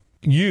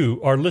You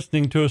are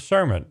listening to a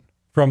sermon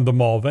from the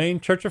Mulvane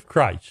Church of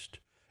Christ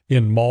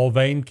in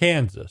Mulvane,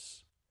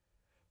 Kansas.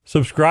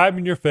 Subscribe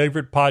in your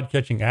favorite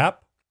podcatching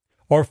app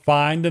or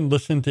find and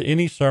listen to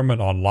any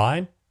sermon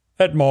online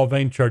at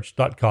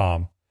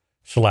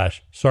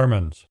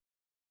mulvanechurch.com/sermons.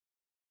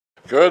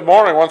 Good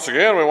morning once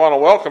again. We want to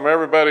welcome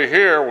everybody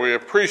here. We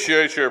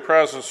appreciate your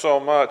presence so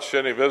much.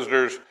 Any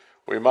visitors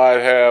we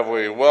might have,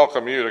 we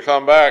welcome you to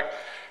come back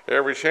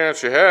every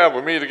chance you have.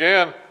 We meet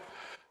again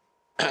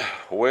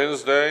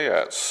Wednesday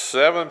at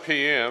 7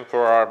 p.m.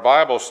 for our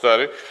Bible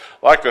study. I'd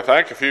like to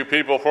thank a few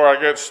people before I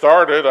get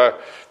started. I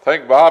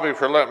thank Bobby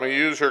for letting me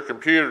use her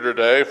computer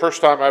today.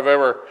 First time I've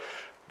ever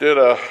did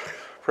a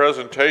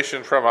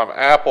presentation from an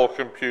Apple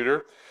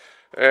computer,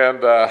 and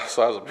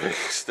so that was a big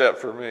step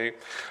for me.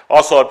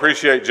 Also, I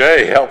appreciate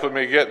Jay helping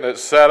me getting it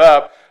set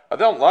up. I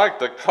don't like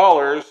the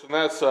colors, and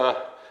that's I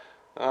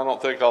don't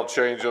think I'll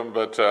change them,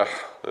 but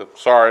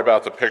sorry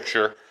about the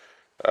picture.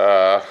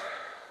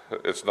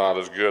 It's not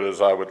as good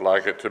as I would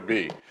like it to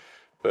be.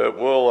 But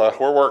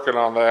we're working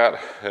on that,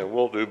 and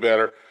we'll do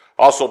better.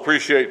 Also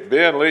appreciate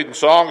Ben leading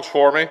songs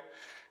for me.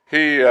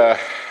 He had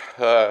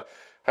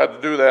to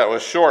do that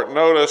with short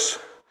notice,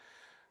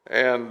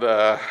 and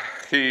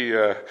he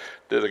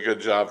did a good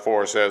job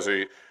for us, as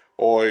he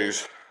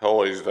always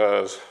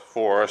does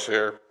for us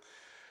here.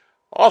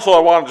 Also, I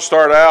wanted to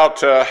start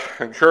out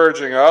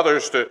encouraging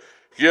others to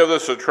give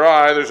this a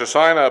try. There's a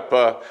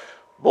sign-up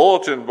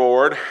bulletin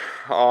board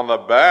on the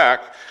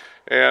back,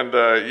 and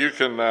you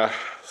can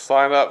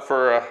sign up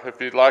for if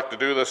you'd like to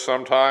do this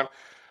sometime.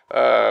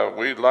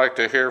 We'd like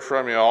to hear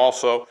from you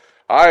also.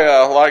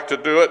 I like to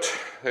do it,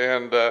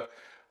 and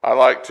I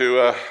like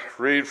to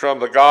read from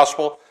the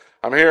gospel.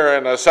 I'm here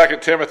in 2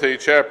 Timothy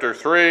chapter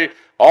 3.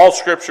 All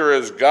scripture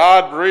is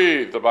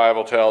God-breathed, the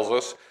Bible tells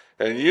us,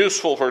 and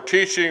useful for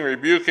teaching,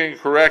 rebuking,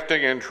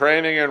 correcting, and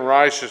training in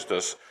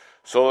righteousness,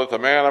 so that the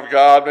man of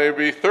God may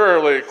be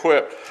thoroughly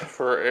equipped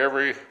for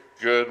every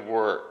good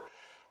work.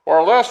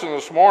 Our lesson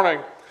this morning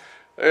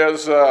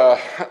is titled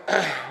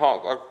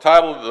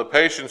The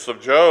Patience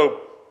of Job,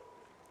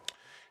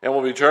 and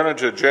we'll be turning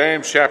to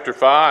James chapter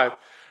 5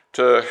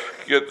 to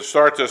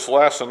start this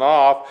lesson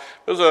off.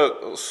 There's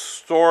a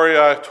story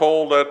I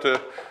told at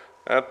the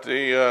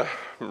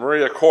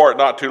Maria Court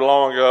not too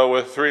long ago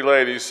with three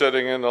ladies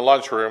sitting in the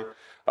lunchroom.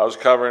 I was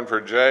covering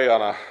for Jay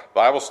on a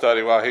Bible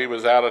study while he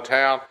was out of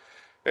town,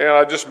 and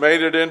I just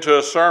made it into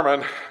a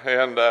sermon,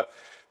 and I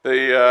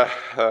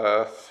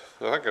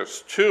think it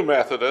was two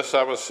Methodists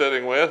I was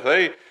sitting with.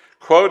 They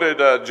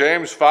quoted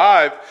James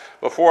 5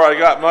 before I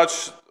got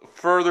much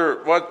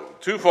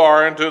too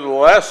far into the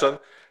lesson.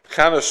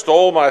 Kind of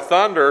stole my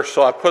thunder,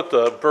 so I put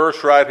the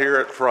verse right here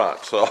at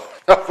front, so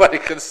nobody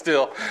can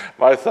steal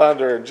my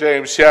thunder in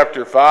James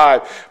chapter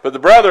 5. But the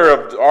brother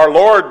of our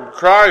Lord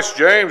Christ,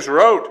 James,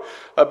 wrote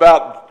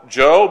about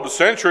Job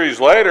centuries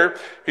later.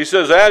 He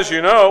says, "As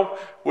you know,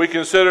 we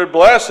consider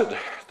blessed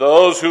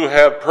those who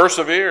have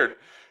persevered.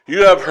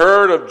 You have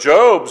heard of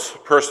Job's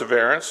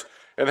perseverance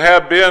and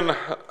have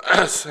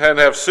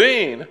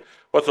seen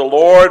what the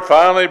Lord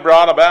finally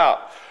brought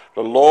about.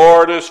 The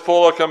Lord is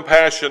full of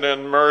compassion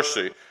and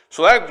mercy."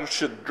 So that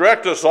should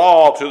direct us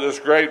all to this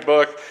great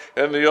book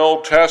in the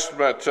Old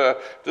Testament,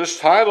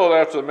 just titled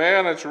after the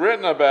man it's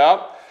written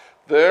about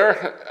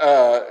there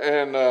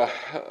in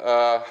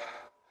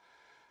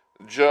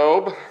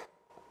Job.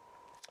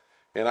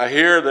 And I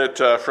hear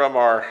that from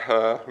our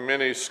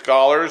many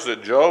scholars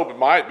that Job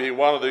might be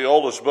one of the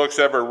oldest books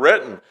ever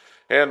written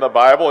in the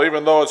Bible,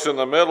 even though it's in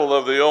the middle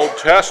of the Old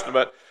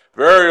Testament.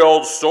 Very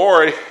old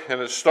story,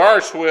 and it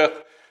starts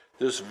with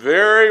this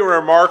very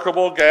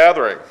remarkable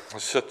gathering.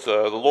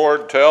 The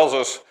Lord tells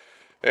us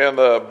in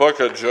the book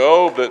of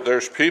Job that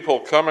there's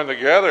people coming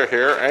together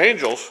here,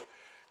 angels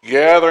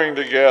gathering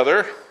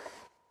together.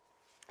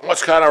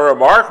 What's kind of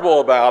remarkable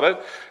about it,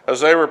 as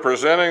they were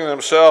presenting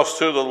themselves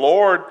to the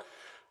Lord,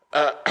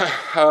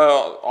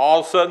 all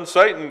of a sudden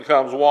Satan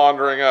comes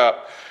wandering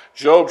up.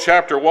 Job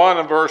chapter 1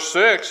 and verse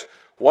 6,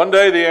 one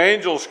day the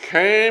angels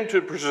came to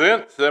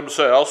present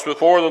themselves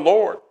before the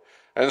Lord,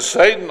 and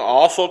Satan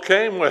also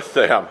came with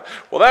them.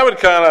 Well, that would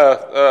kind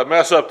of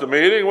mess up the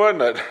meeting,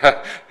 wouldn't it?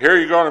 Here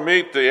you're going to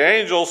meet the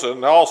angels,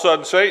 and all of a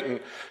sudden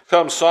Satan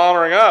comes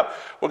sauntering up.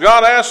 Well,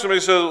 God asked him, he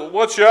says,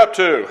 "What you up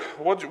to?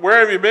 Where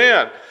have you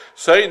been?"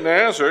 Satan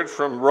answered,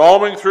 "From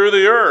roaming through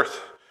the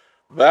earth,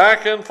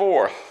 back and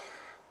forth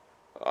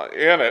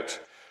in it."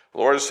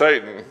 Lord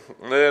Satan.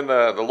 And then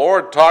the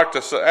Lord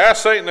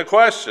asked Satan a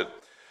question.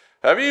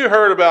 "Have you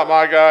heard about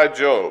my guy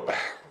Job?"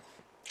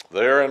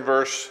 There in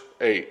verse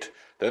 8.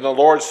 Then the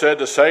Lord said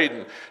to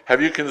Satan,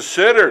 "Have you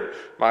considered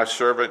my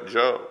servant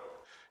Job?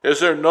 Is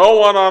there no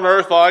one on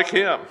earth like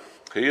him?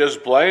 He is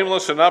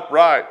blameless and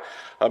upright,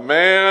 a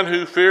man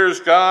who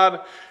fears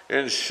God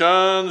and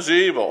shuns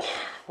evil."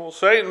 Well,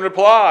 Satan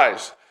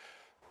replies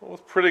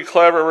with a pretty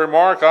clever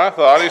remark, I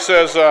thought. He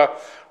says,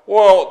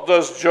 "Well,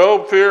 does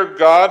Job fear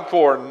God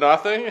for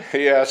nothing?"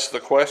 He asked the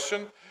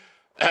question.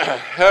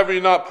 "Have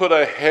you not put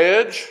a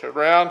hedge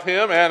around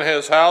him and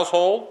his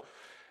household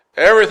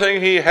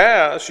Everything he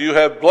has, you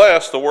have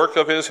blessed the work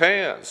of his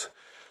hands,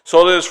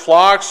 so that his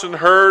flocks and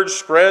herds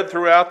spread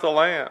throughout the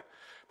land.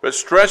 But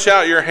stretch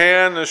out your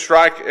hand and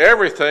strike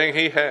everything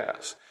he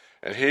has,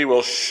 and he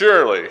will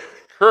surely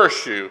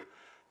curse you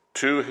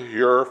to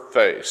your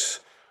face.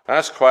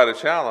 That's quite a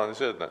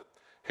challenge, isn't it?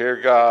 Hear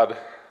God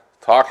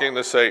talking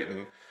to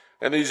Satan,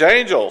 and these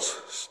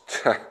angels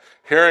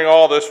hearing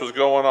all this was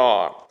going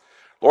on.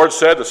 Lord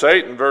said to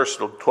Satan, verse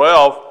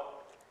 12,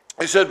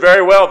 he said,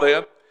 very well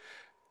then,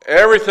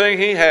 everything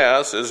he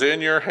has is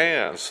in your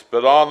hands,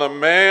 but on the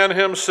man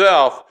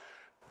himself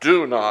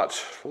do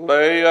not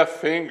lay a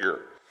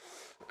finger.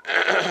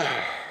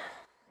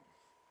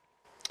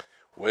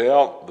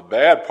 Well, the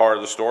bad part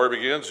of the story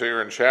begins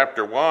here in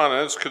chapter 1,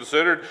 and it's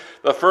considered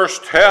the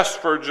first test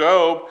for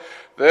Job.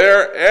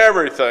 There,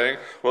 everything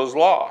was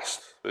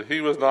lost, but he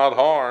was not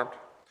harmed.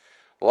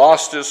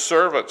 Lost his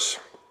servants.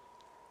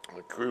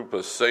 A group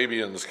of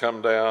Sabians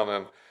come down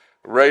and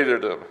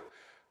raided him.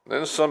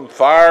 Then some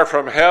fire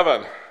from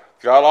heaven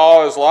got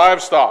all his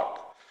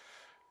livestock.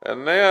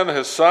 And then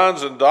his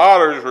sons and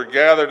daughters were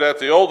gathered at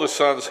the oldest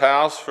son's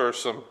house for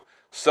some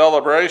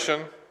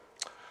celebration.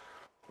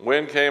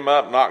 Wind came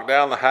up, knocked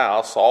down the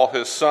house. All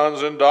his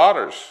sons and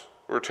daughters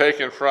were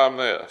taken from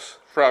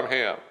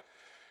him.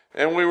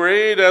 And we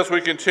read as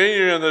we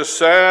continue in this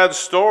sad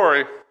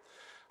story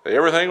that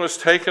everything was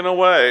taken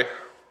away.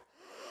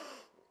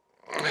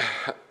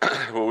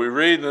 Well, we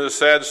read in this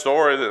sad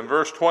story that in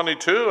verse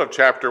 22 of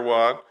chapter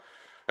 1,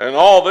 and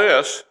all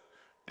this,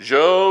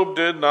 Job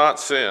did not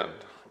sin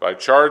by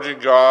charging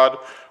God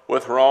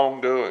with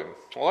wrongdoing.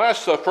 Well,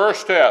 that's the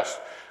first test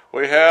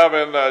we have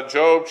in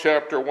Job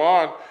chapter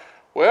 1.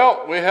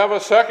 Well, we have a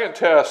second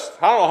test.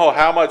 I don't know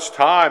how much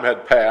time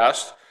had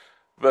passed,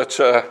 but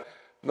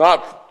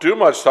not too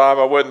much time,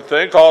 I wouldn't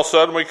think. All of a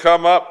sudden we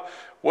come up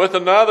with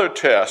another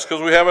test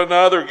because we have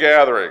another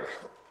gathering.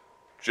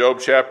 Job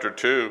chapter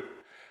 2.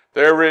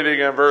 They're reading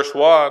in verse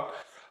 1.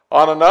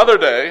 On another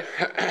day,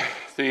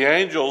 the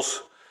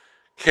angels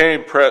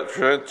came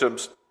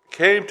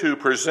to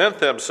present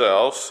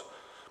themselves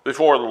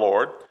before the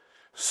Lord.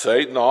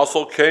 Satan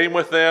also came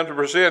with them to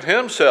present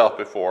himself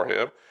before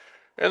him.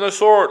 And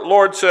the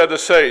Lord said to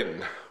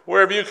Satan,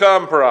 where have you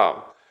come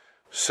from?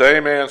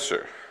 Same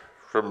answer,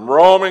 from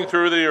roaming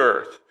through the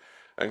earth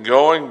and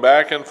going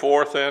back and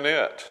forth in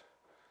it.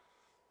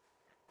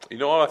 You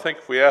know what? I think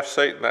if we asked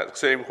Satan that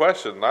same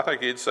question, I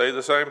think he'd say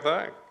the same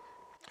thing.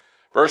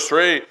 Verse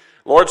 3,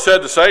 Lord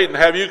said to Satan,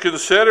 have you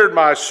considered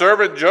my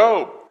servant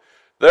Job?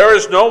 There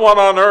is no one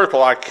on earth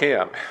like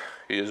him.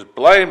 He is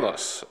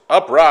blameless,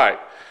 upright,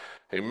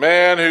 a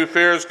man who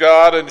fears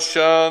God and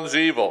shuns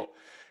evil.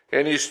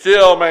 And he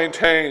still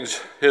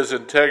maintains his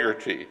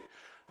integrity,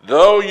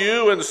 though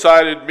you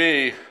incited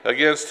me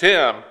against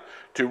him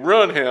to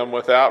ruin him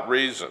without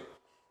reason.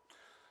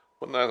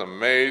 Wasn't that an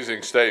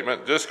amazing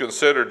statement? Just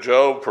consider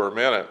Job for a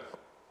minute.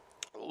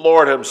 The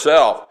Lord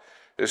himself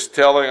is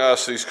telling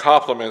us these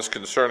compliments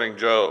concerning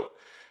Job.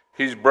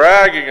 He's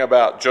bragging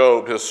about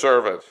Job, his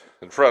servant,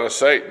 in front of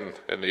Satan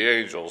and the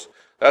angels.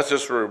 That's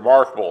just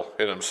remarkable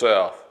in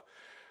himself.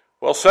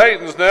 Well,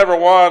 Satan's never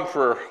one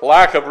for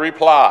lack of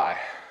reply.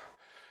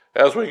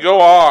 As we go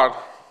on,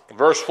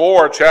 verse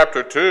 4,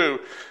 chapter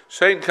 2,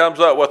 Satan comes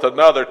up with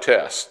another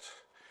test.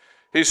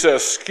 He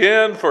says,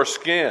 skin for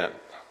skin.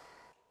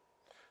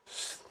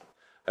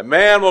 A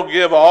man will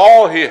give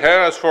all he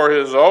has for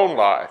his own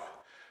life,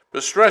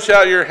 but stretch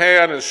out your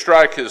hand and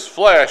strike his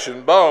flesh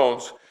and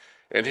bones,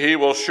 and he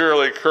will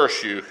surely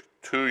curse you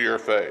to your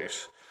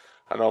face.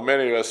 I know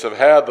many of us have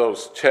had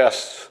those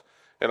tests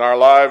in our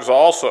lives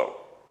also,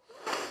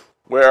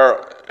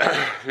 where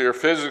you're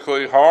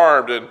physically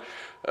harmed, and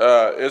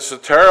it's a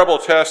terrible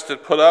test to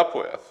put up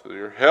with.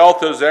 Your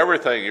health is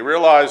everything. You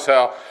realize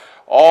how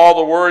all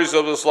the worries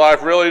of this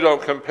life really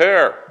don't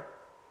compare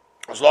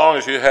as long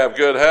as you have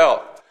good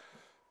health.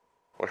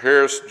 Well,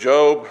 here's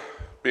Job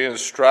being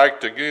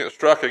struck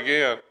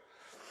again.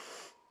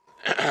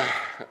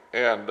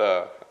 And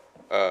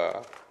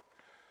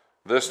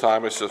this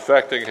time it's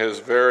affecting his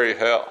very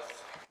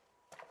health.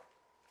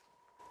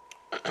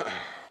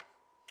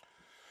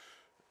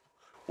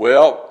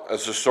 Well,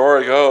 as the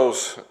story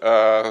goes,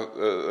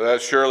 that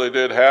surely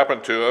did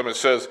happen to him. It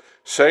says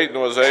Satan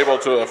was able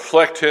to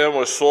afflict him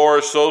with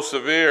sores so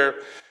severe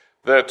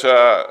that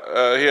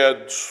he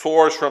had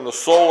sores from the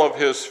sole of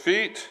his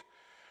feet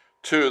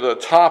to the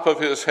top of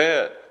his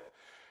head. It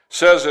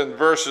says in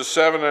verses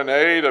 7 and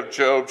 8 of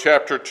Job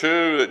chapter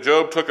 2 that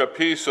Job took a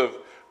piece of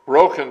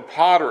broken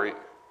pottery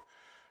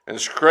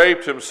and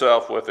scraped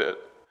himself with it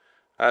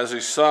as he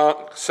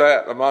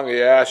sat among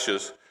the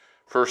ashes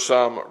for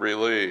some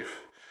relief.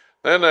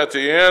 Then at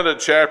the end of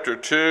chapter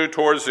 2,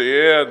 towards the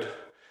end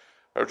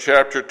of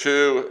chapter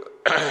 2,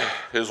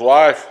 his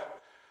wife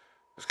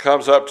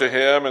comes up to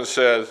him and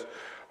says,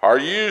 are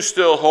you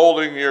still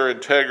holding your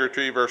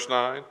integrity? Verse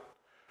 9.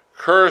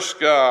 Curse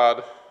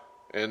God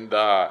and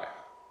die.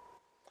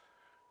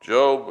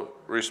 Job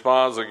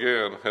responds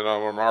again in a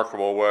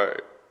remarkable way.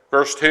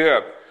 Verse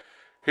 10,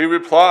 he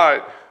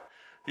replied,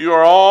 you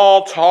are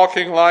all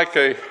talking like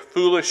a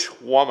foolish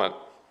woman.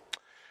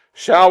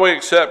 Shall we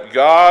accept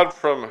good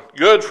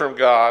from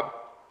God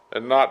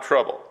and not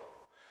trouble?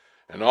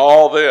 In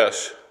all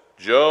this,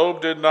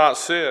 Job did not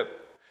sin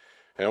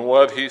in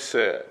what he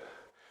said.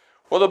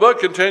 Well, the book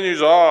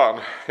continues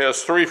on.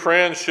 His three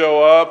friends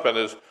show up, and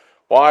his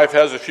wife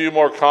has a few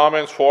more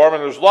comments for him,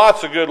 and there's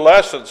lots of good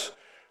lessons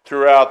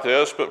throughout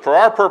this. But for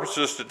our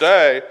purposes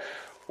today,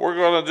 we're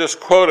going to just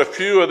quote a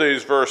few of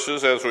these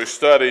verses as we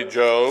study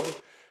Job,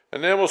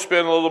 and then we'll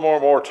spend a little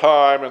more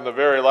time in the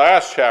very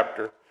last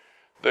chapter,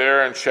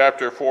 there in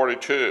chapter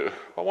 42.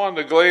 I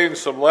wanted to glean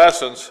some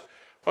lessons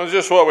on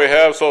just what we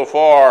have so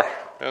far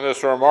in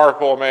this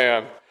remarkable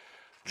man,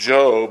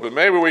 Job, and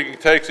maybe we can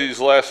take these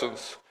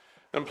lessons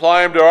and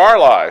apply them to our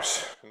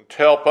lives and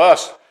help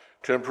us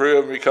to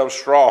improve and become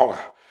strong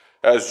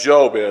as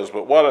Job is.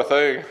 But what a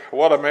thing,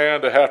 what a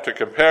man to have to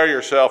compare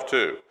yourself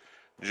to,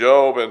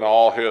 Job and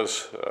all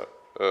his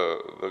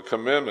the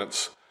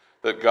commandments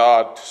that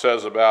God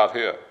says about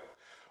him.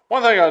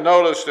 One thing I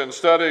noticed in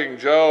studying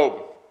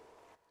Job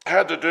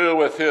had to do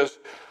with his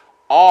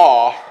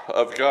awe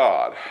of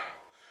God.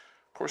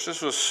 Of course,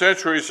 this was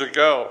centuries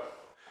ago,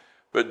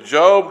 but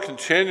Job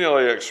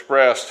continually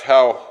expressed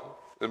how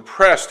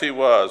impressed he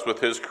was with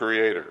his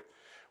Creator.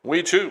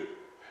 We too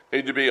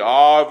need to be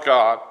awe of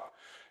God,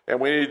 and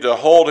we need to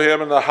hold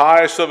him in the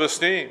highest of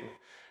esteem.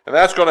 And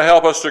that's going to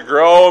help us to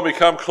grow and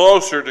become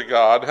closer to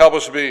God, help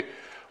us to be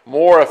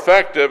more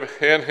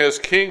effective in his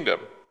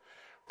kingdom.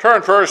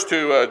 Turn first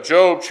to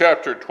Job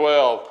chapter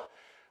 12.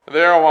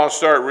 There I want to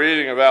start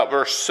reading about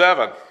verse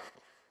 7.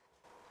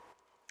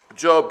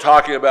 Job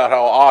talking about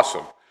how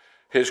awesome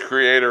his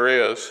Creator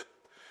is.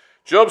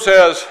 Job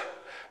says,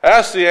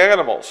 "Ask the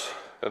animals,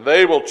 and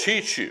they will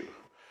teach you,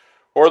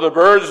 or the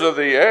birds of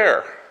the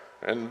air,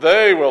 and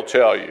they will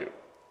tell you.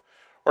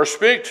 Or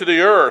speak to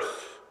the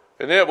earth,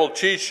 and it will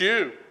teach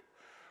you.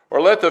 Or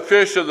let the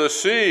fish of the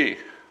sea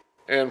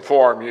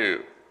inform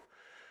you.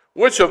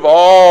 Which of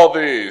all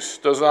these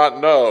does not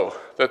know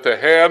that the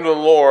hand of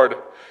the Lord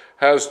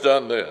has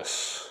done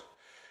this?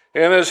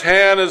 In his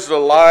hand is the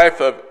life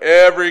of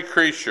every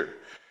creature,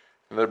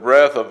 and the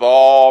breath of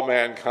all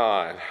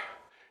mankind."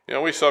 You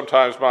know, we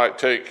sometimes might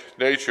take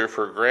nature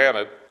for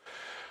granted.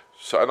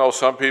 So I know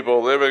some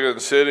people living in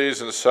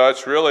cities and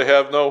such really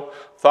have no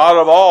thought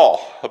at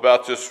all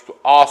about this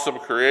awesome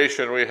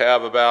creation we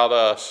have about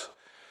us.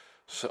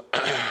 So,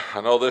 I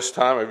know this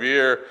time of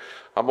year,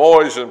 I'm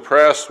always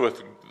impressed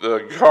with the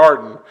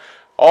garden,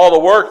 all the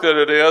work that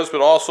it is,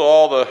 but also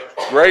all the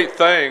great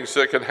things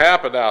that can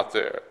happen out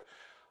there.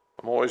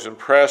 I'm always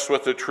impressed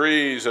with the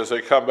trees as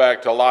they come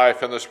back to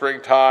life in the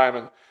springtime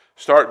and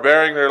start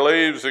bearing their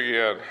leaves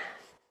again.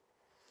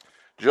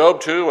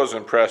 Job, too, was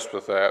impressed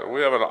with that.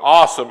 We have an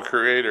awesome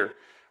Creator.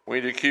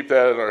 We need to keep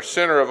that in our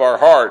center of our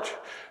heart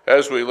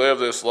as we live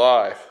this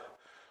life.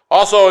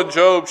 Also in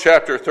Job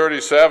chapter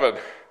 37,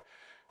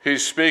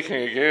 he's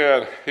speaking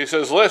again. He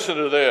says, "Listen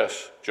to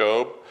this,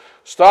 Job.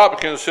 Stop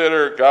and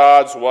consider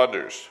God's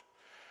wonders.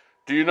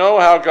 Do you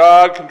know how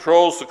God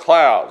controls the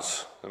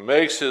clouds and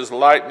makes his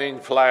lightning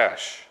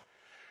flash?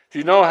 Do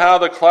you know how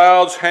the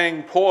clouds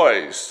hang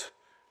poised?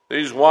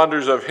 These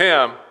wonders of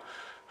him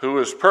who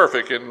is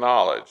perfect in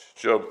knowledge."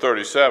 Job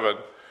 37,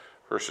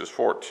 verses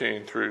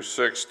 14 through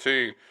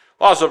 16.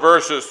 Lots of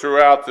verses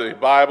throughout the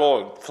Bible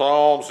and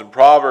Psalms and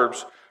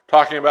Proverbs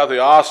talking about the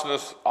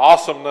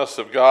awesomeness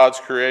of God's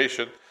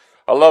creation.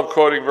 I love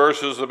quoting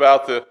verses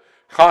about the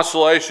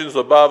constellations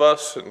above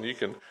us, and you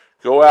can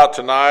go out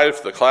tonight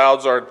if the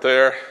clouds aren't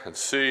there and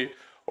see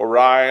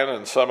Orion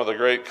and some of the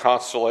great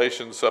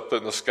constellations up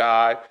in the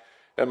sky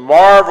and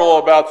marvel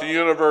about the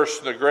universe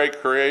and the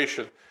great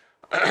creation.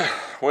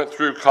 Went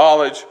through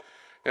college,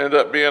 ended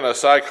up being a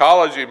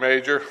psychology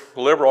major,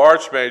 liberal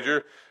arts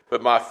major,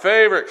 but my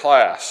favorite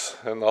class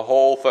in the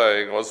whole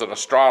thing was an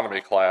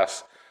astronomy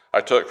class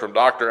I took from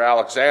Dr.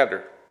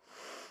 Alexander.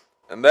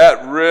 And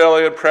that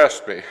really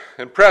impressed me.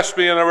 Impressed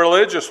me in a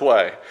religious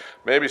way.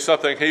 Maybe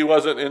something he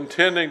wasn't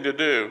intending to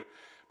do,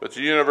 but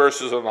the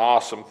universe is an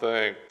awesome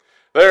thing.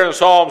 There in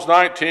Psalms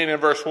 19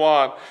 and verse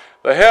 1,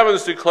 "The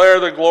heavens declare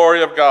the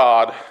glory of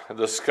God, and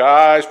the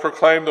skies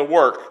proclaim the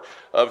work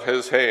of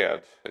his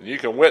hand." And you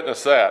can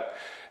witness that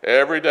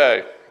every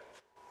day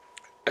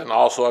and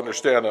also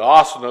understand the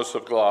awesomeness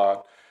of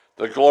God,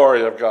 the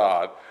glory of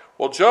God.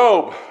 Well,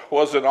 Job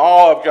was in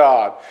awe of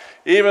God,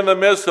 even in the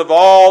midst of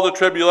all the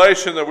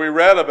tribulation that we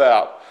read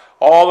about,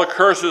 all the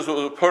curses that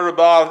were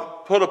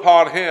put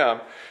upon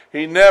him.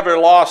 He never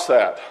lost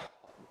that.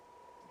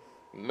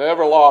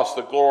 Never lost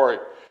the glory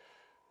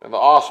and the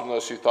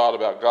awesomeness he thought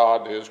about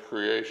God and his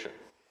creation.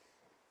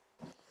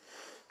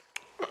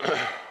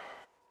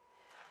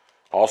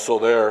 Also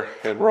there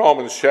in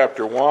Romans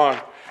chapter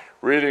 1,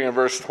 reading in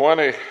verse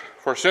 20,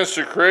 "For since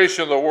the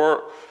creation of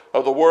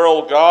the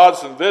world,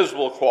 God's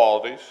invisible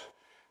qualities,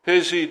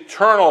 his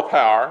eternal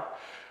power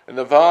and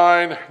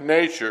divine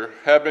nature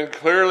have been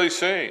clearly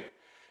seen,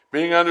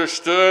 being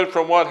understood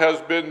from what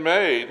has been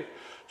made,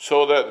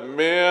 so that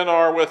men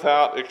are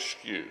without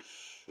excuse."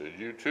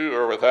 You too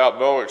are without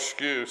no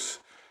excuse.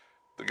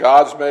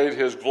 God's made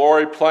his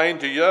glory plain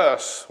to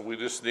us. We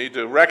just need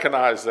to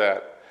recognize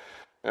that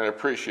and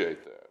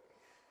appreciate that.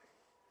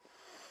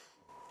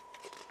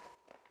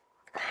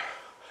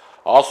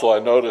 Also, I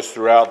noticed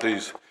throughout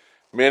these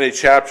many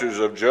chapters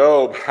of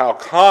Job how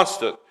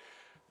constant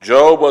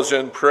Job was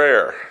in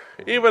prayer,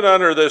 even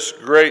under this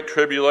great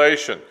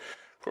tribulation.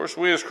 Of course,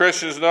 we as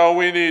Christians know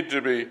we need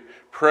to be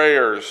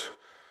prayers,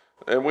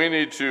 and we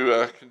need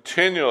to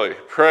continually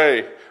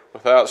pray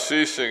without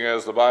ceasing,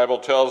 as the Bible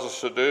tells us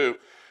to do.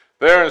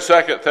 There in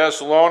 2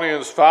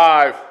 Thessalonians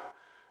 5,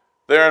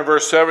 there in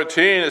verse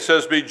 17, it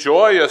says, "Be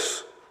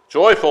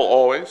joyful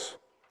always,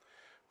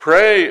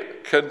 pray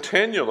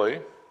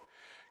continually,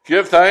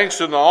 give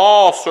thanks in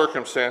all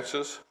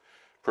circumstances,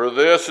 for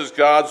this is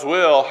God's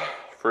will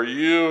for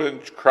you in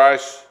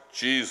Christ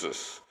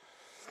Jesus."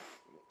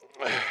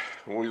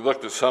 We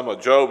looked at some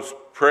of Job's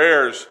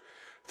prayers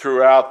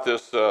throughout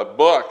this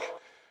book,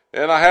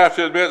 and I have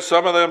to admit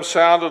some of them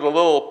sounded a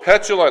little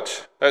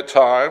petulant at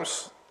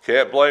times.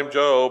 Can't blame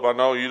Job. I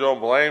know you don't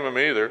blame him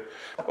either.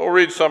 We'll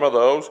read some of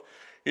those.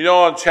 You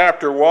know, in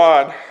chapter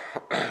 1,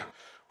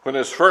 when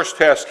his first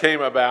test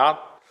came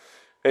about,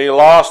 and he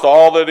lost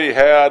all that he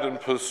had in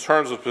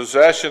terms of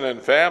possession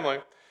and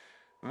family,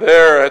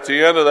 there at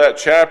the end of that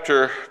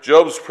chapter,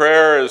 Job's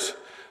prayer is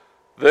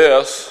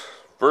this,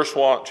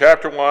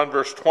 chapter 1,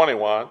 verse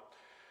 21,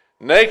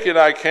 "Naked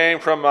I came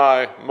from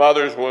my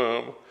mother's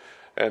womb,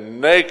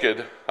 and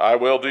naked I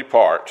will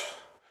depart.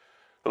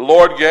 The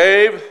Lord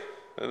gave,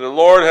 and the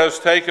Lord has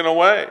taken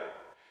away.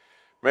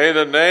 May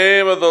the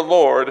name of the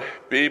Lord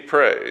be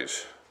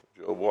praised."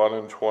 Job 1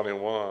 and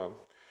 21.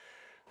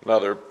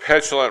 Another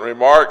petulant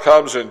remark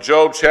comes in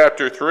Job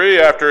chapter 3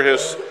 after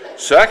his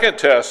second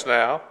test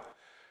now.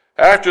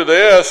 After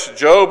this,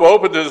 Job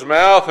opened his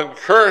mouth and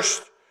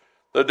cursed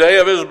the day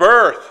of his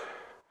birth.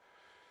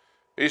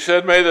 He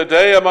said, "May the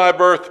day of my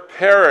birth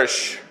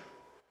perish,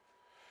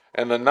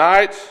 and the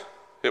night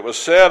it was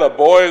said a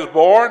boy is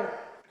born,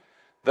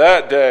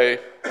 that day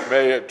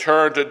may it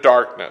turn to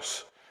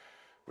darkness.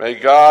 May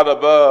God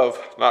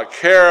above not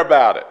care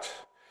about it.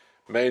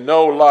 May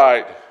no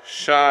light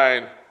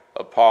shine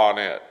upon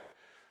it."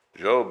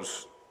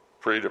 Job's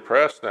pretty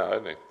depressed now,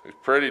 isn't he? He's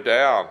pretty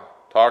down,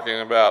 talking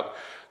about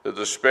the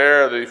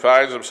despair that he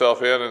finds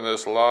himself in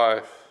this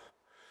life.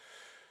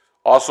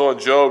 Also in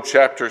Job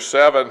chapter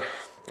 7,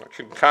 I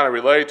can kind of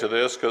relate to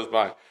this because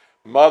my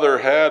mother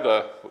had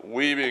a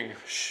weaving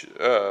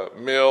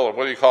mill, or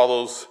what do you call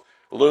those,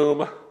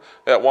 loom,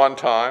 at one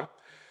time.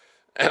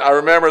 And I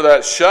remember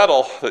that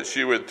shuttle that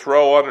she would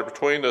throw under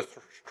between the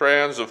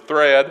strands of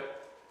thread.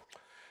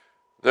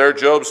 There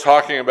Job's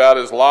talking about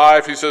his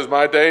life. He says,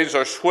 "My days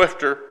are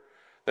swifter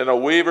than a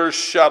weaver's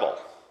shuttle,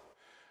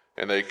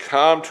 and they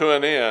come to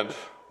an end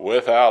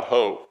without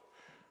hope."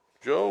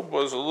 Job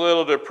was a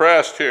little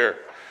depressed here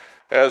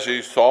as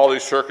he saw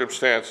these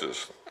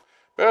circumstances.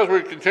 But as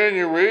we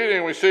continue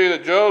reading, we see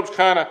that Job's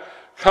kind of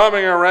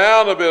coming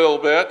around a little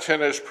bit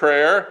in his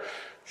prayer.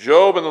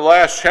 Job in the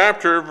last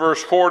chapter,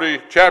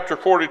 chapter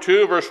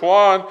 42, verse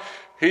 1,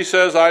 he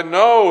says, "I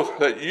know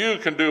that you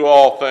can do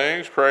all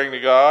things," praying to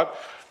God.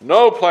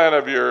 "No plan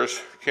of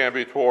yours can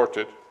be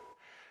thwarted."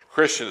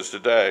 Christians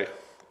today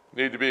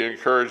need to be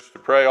encouraged to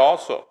pray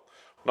also.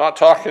 I'm not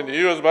talking to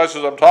you as much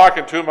as I'm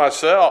talking to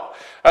myself.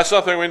 That's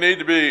something we need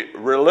to be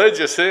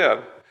religious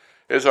in,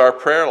 is our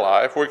prayer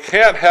life. We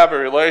can't have a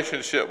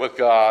relationship with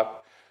God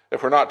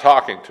if we're not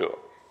talking to Him.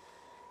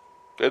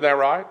 Isn't that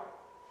right?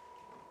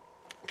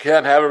 You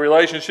can't have a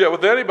relationship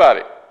with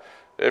anybody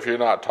if you're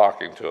not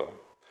talking to Him.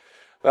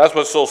 That's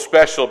what's so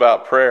special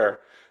about prayer.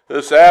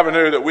 This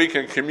avenue that we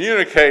can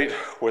communicate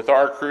with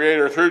our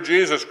Creator through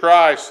Jesus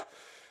Christ.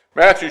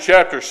 Matthew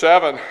chapter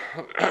 7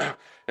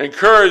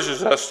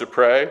 encourages us to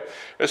pray.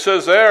 It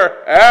says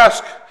there,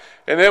 "Ask,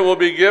 and it will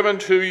be given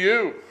to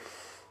you.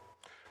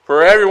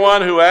 For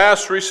everyone who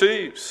asks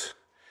receives.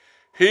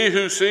 He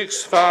who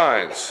seeks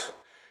finds.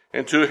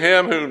 And to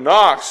him who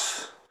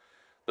knocks,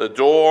 the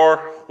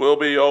door will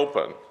be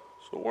open."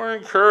 So we're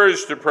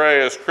encouraged to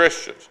pray as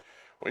Christians.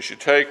 We should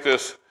take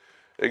this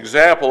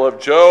example of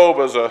Job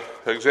as an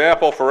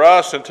example for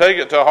us and take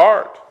it to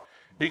heart.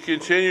 He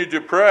continued to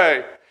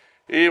pray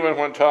even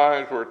when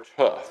times were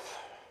tough.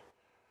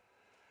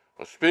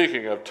 Well,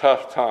 speaking of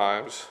tough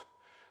times,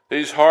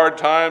 these hard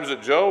times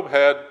that Job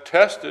had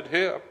tested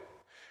him,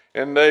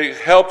 and they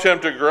helped him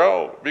to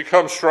grow,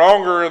 become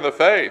stronger in the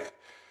faith.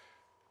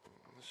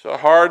 It's a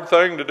hard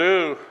thing to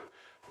do,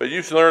 but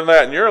you've learned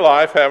that in your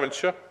life,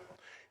 haven't you?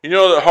 You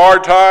know that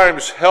hard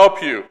times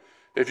help you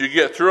if you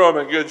get through them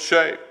in good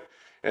shape.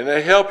 And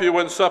they help you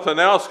when something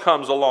else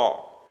comes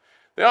along.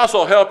 They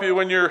also help you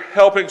when you're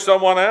helping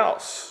someone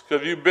else,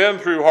 because you've been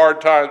through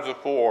hard times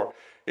before,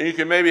 and you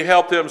can maybe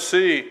help them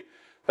see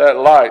that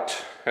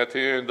light at the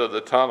end of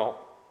the tunnel.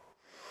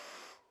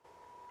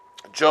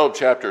 Job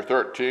chapter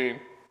 13,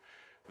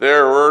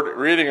 there we're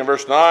reading in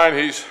verse 9,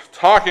 he's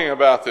talking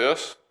about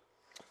this.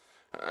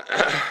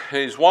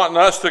 He's wanting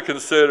us to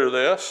consider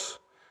this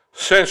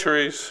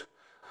centuries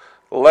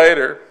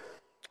later.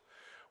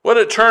 Would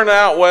it turn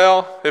out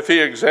well if he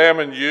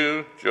examined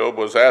you? Job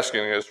was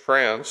asking his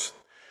friends.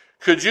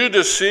 Could you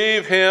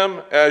deceive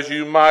him as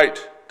you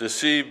might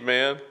deceive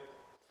men?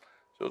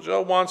 So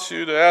Job wants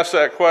you to ask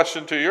that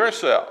question to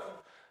yourself.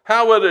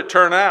 How would it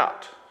turn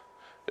out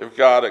if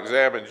God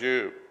examined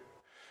you?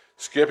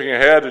 Skipping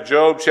ahead to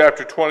Job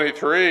chapter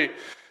 23,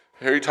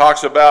 here he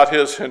talks about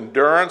his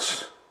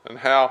endurance and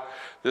how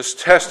this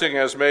testing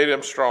has made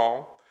him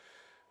strong.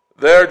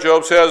 There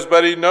Job says,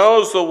 but he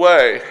knows the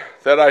way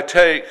that I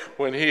take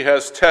when he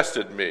has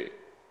tested me.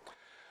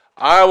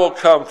 I will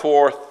come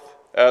forth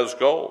as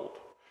gold.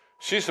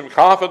 See some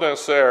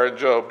confidence there in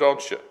Job,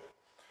 don't you?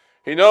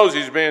 He knows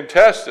he's being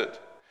tested.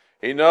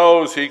 He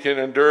knows he can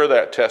endure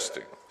that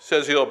testing. He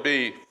says he'll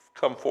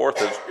come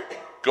forth as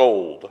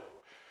gold.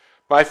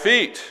 My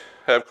feet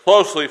have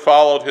closely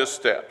followed his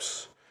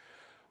steps.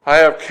 I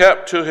have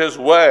kept to his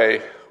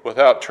way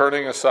without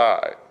turning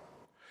aside.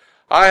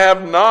 I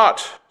have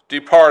not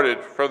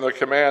departed from the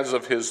commands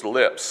of his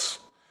lips.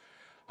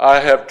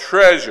 I have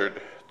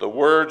treasured the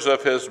words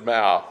of his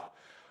mouth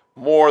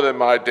more than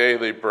my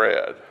daily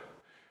bread.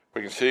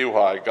 We can see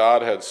why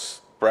God has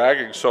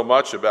bragging so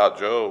much about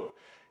Job.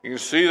 You can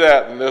see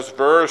that in this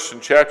verse in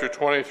chapter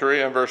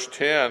 23 and verse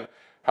 10,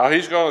 how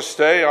he's going to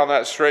stay on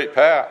that straight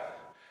path,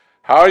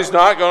 how he's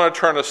not going to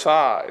turn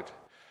aside,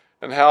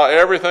 and how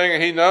everything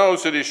he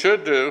knows that he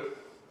should do,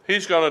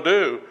 he's going to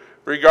do,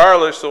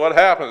 regardless of what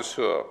happens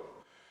to him.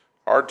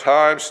 Hard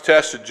times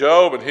tested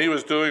Job, and he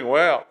was doing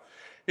well.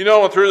 You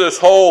know, through this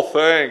whole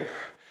thing,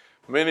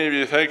 many of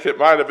you think it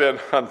might have been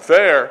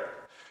unfair,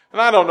 and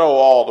I don't know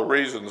all the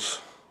reasons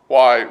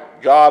why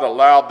God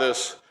allowed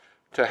this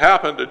to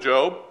happen to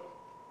Job.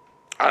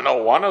 I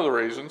know one of the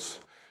reasons.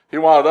 He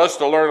wanted us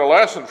to learn a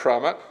lesson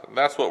from it, and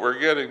that's what we're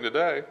getting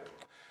today.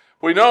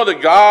 We know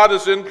that God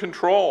is in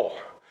control.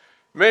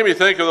 It made me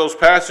think of those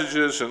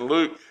passages in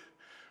Luke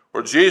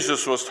where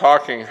Jesus was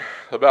talking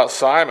about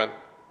Simon,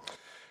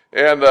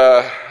 and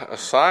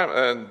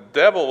the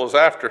devil was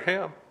after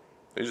him.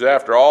 He's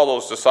after all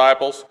those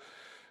disciples,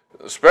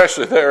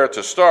 especially there at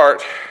the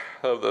start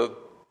of the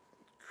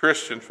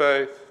Christian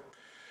faith.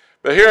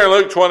 But here in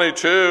Luke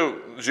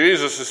 22,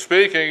 Jesus is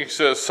speaking. He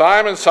says,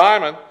 Simon,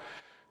 Simon,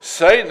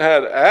 Satan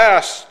had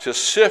asked to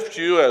sift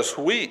you as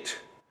wheat.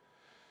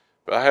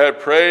 But I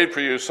had prayed for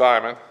you,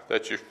 Simon,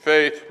 that your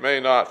faith may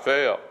not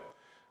fail.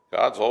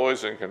 God's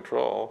always in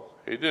control.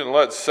 He didn't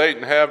let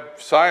Satan have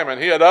Simon.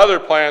 He had other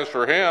plans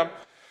for him,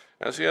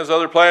 as he has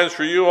other plans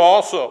for you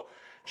also.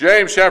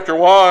 James chapter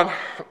 1,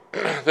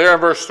 there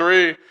in verse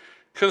 3,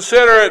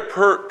 consider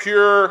it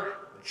pure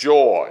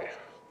joy.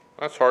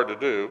 That's hard to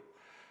do.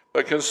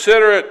 But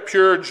consider it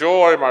pure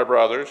joy, my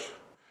brothers,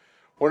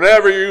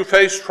 whenever you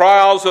face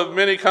trials of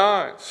many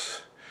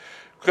kinds,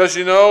 because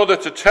you know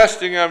that the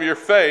testing of your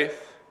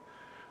faith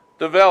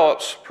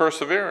develops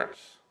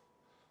perseverance,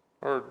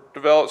 or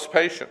develops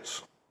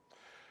patience.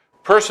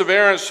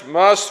 Perseverance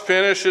must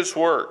finish its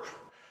work,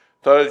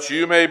 so that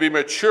you may be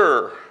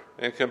mature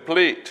and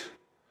complete,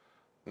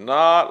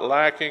 not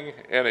lacking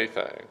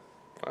anything.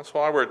 That's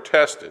why we're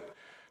tested.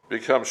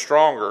 Become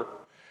stronger,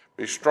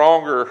 be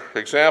stronger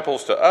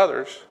examples to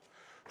others,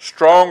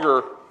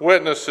 stronger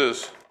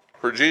witnesses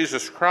for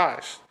Jesus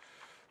Christ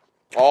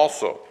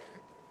also.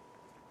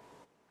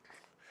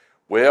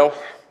 Well,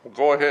 we'll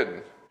go ahead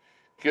and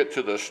get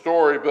to the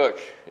storybook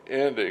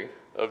ending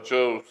of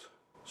Job's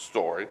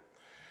story.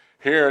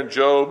 Here in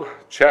Job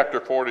chapter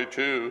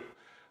 42,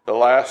 the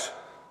last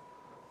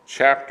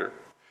chapter,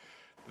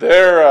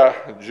 there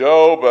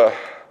Job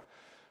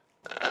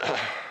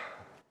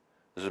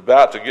is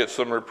about to get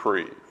some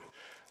reprieve.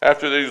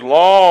 After these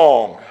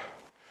long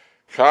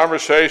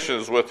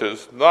conversations with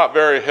his not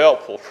very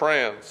helpful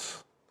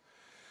friends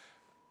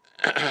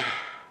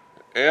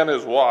and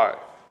his wife,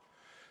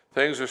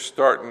 things are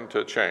starting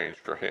to change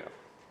for him.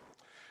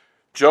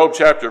 Job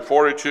chapter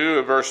 42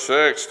 and verse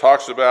 6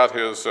 talks about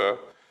his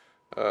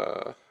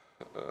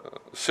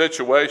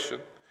situation.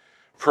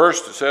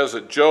 First, it says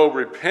that Job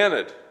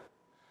repented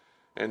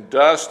in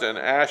dust and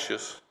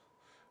ashes,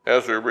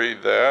 as we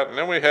read that. And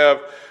then we have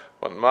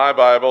what my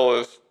Bible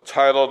is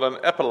titled an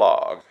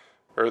epilogue,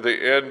 or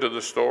the end of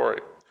the story.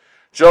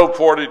 Job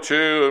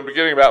 42, and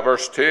beginning about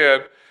verse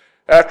 10,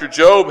 after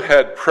Job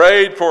had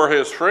prayed for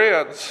his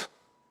friends,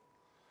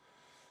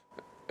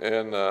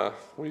 and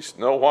we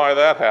know why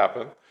that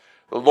happened,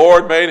 the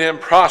Lord made him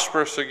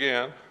prosperous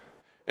again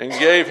and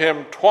gave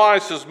him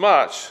twice as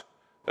much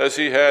as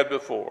he had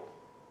before.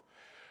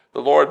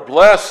 The Lord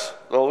blessed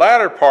the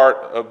latter part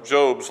of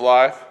Job's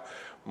life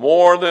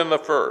more than the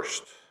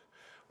first.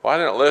 Well, I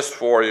didn't list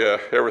for you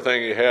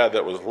everything he had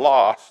that was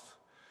lost,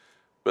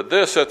 but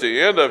this at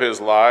the end of his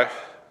life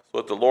is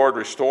what the Lord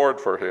restored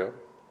for him.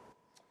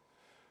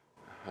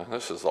 And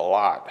this is a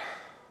lot.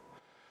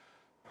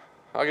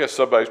 I guess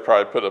somebody's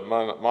probably put a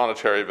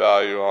monetary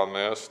value on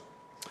this.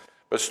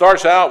 But it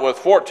starts out with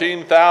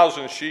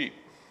 14,000 sheep.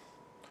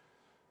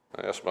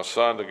 I asked my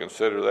son to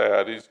consider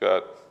that. He's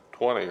got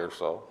 20 or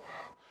so.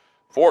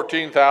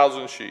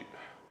 14,000 sheep.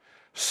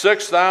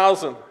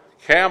 6,000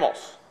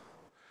 camels.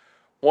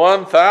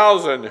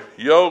 1,000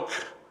 yoke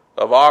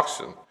of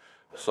oxen.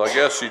 So I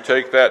guess you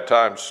take that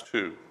times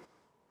 2.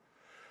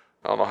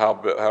 I don't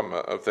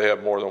know if they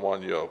have more than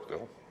one yoke,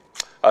 though.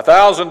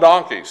 1,000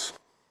 donkeys.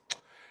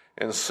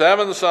 and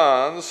 7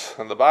 sons,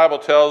 and the Bible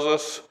tells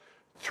us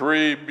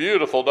 3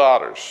 beautiful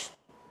daughters,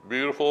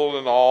 beautiful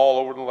and all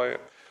over the land.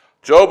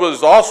 Job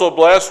was also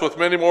blessed with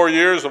many more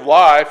years of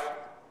life,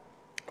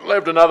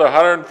 lived another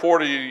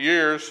 140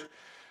 years.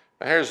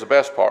 And here's the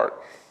best part.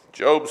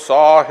 Job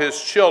saw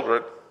his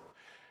children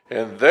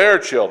and their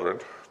children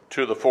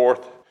to the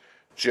 4th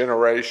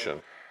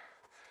generation.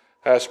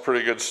 That's a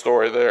pretty good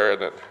story there,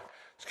 isn't it?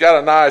 It's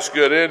got a nice,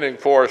 good ending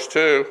for us,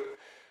 too,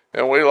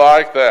 and we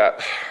like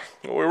that.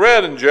 We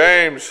read in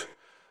James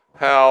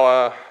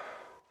how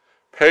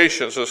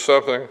patience is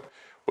something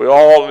we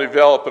all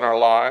develop in our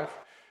life,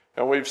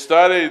 and we've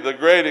studied the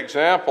great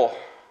example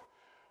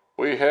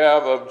we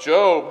have of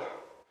Job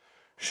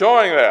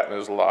showing that in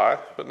his life.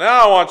 But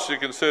now I want you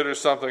to consider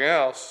something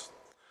else,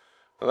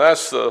 and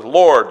that's the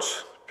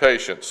Lord's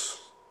patience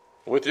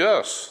with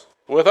us.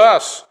 With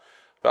us.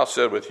 I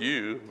said with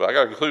you, but I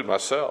got to include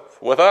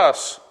myself. With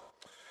us.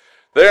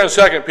 There in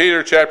 2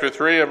 Peter chapter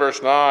 3 and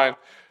verse 9,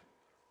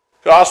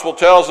 the Gospel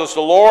tells us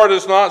the Lord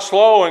is not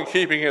slow in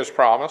keeping his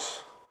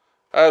promise,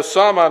 as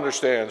some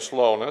understand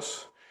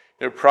slowness.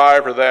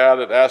 Prior to that,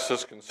 it asks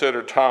us to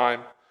consider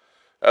time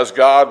as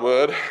God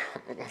would.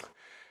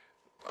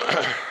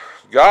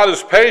 God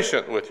is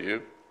patient with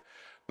you,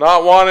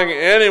 not wanting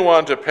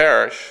anyone to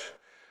perish,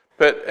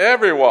 but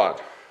everyone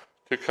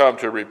to come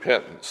to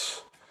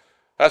repentance.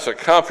 That's a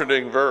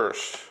comforting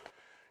verse.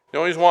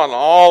 He's wanting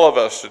all of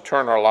us to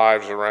turn our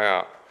lives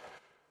around,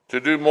 to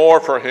do more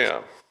for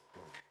him,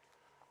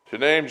 to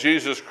name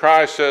Jesus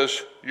Christ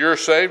as your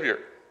Savior.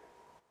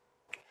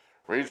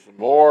 Read some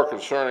more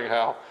concerning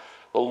how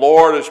the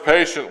Lord is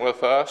patient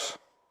with us.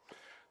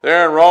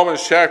 There in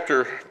Romans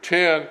chapter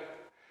 10,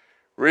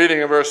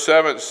 reading in verse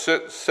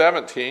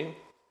 17,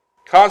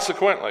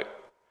 consequently,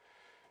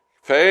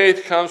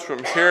 faith comes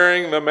from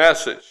hearing the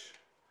message,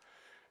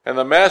 and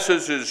the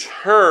message is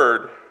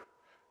heard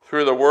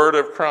through the word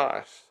of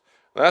Christ.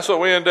 And that's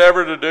what we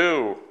endeavor to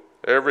do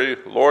every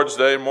Lord's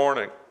Day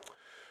morning.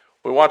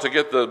 We want to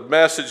get the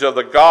message of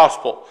the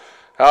gospel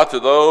out to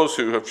those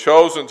who have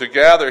chosen to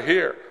gather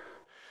here.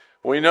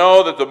 We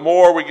know that the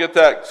more we get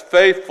that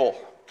faithful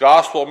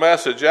gospel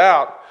message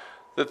out,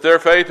 that their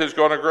faith is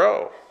going to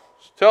grow.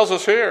 It tells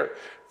us here,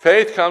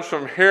 faith comes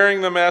from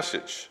hearing the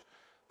message.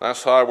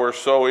 That's why we're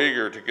so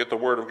eager to get the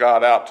word of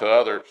God out to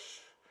others.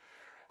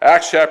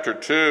 Acts chapter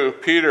 2,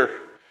 Peter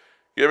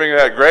giving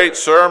that great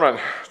sermon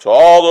to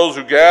all those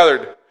who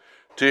gathered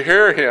to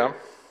hear him.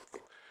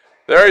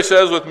 There he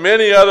says, with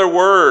many other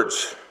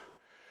words,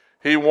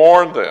 he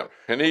warned them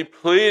and he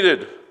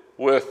pleaded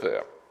with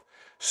them,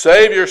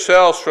 save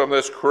yourselves from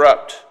this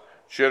corrupt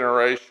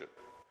generation.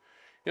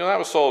 That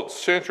was so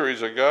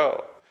centuries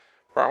ago.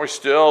 Aren't we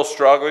still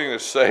struggling to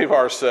save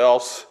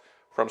ourselves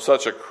from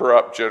such a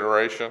corrupt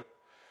generation?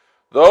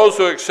 Those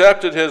who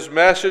accepted his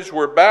message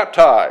were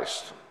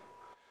baptized.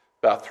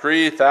 About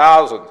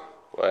 3,000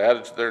 were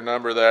added to their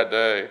number that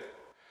day.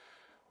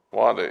 I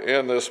want to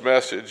end this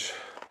message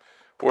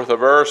with a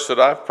verse that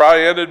I've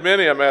probably ended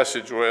many a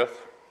message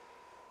with.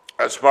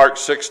 That's Mark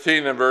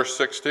 16 and verse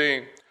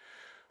 16.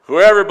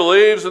 Whoever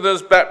believes and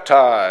is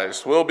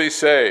baptized will be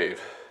saved,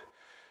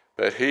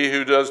 but he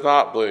who does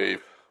not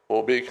believe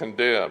will be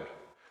condemned.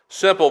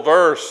 Simple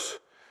verse,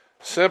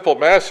 simple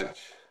message,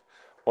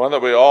 one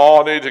that we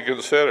all need to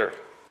consider.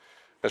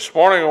 This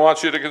morning I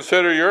want you to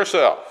consider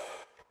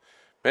yourself.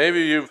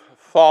 Maybe you've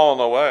fallen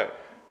away.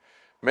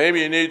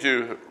 Maybe you need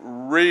to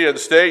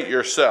reinstate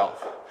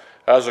yourself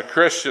as a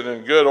Christian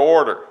in good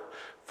order,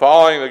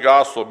 following the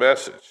gospel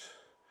message.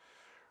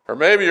 Or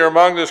maybe you're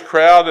among this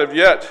crowd and have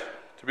yet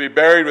to be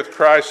buried with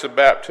Christ in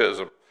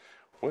baptism.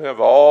 We have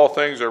all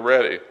things are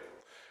ready.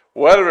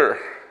 Whatever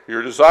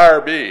your desire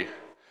be,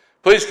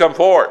 please come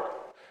forward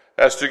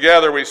as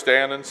together we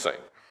stand and sing.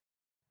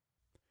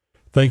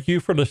 Thank you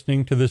for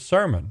listening to this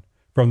sermon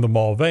from the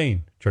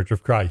Mulvane Church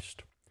of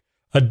Christ.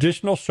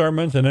 Additional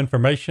sermons and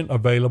information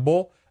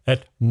available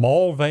at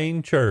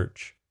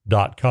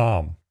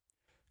mulvanechurch.com.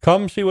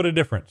 Come see what a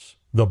difference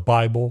the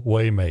Bible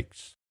way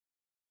makes.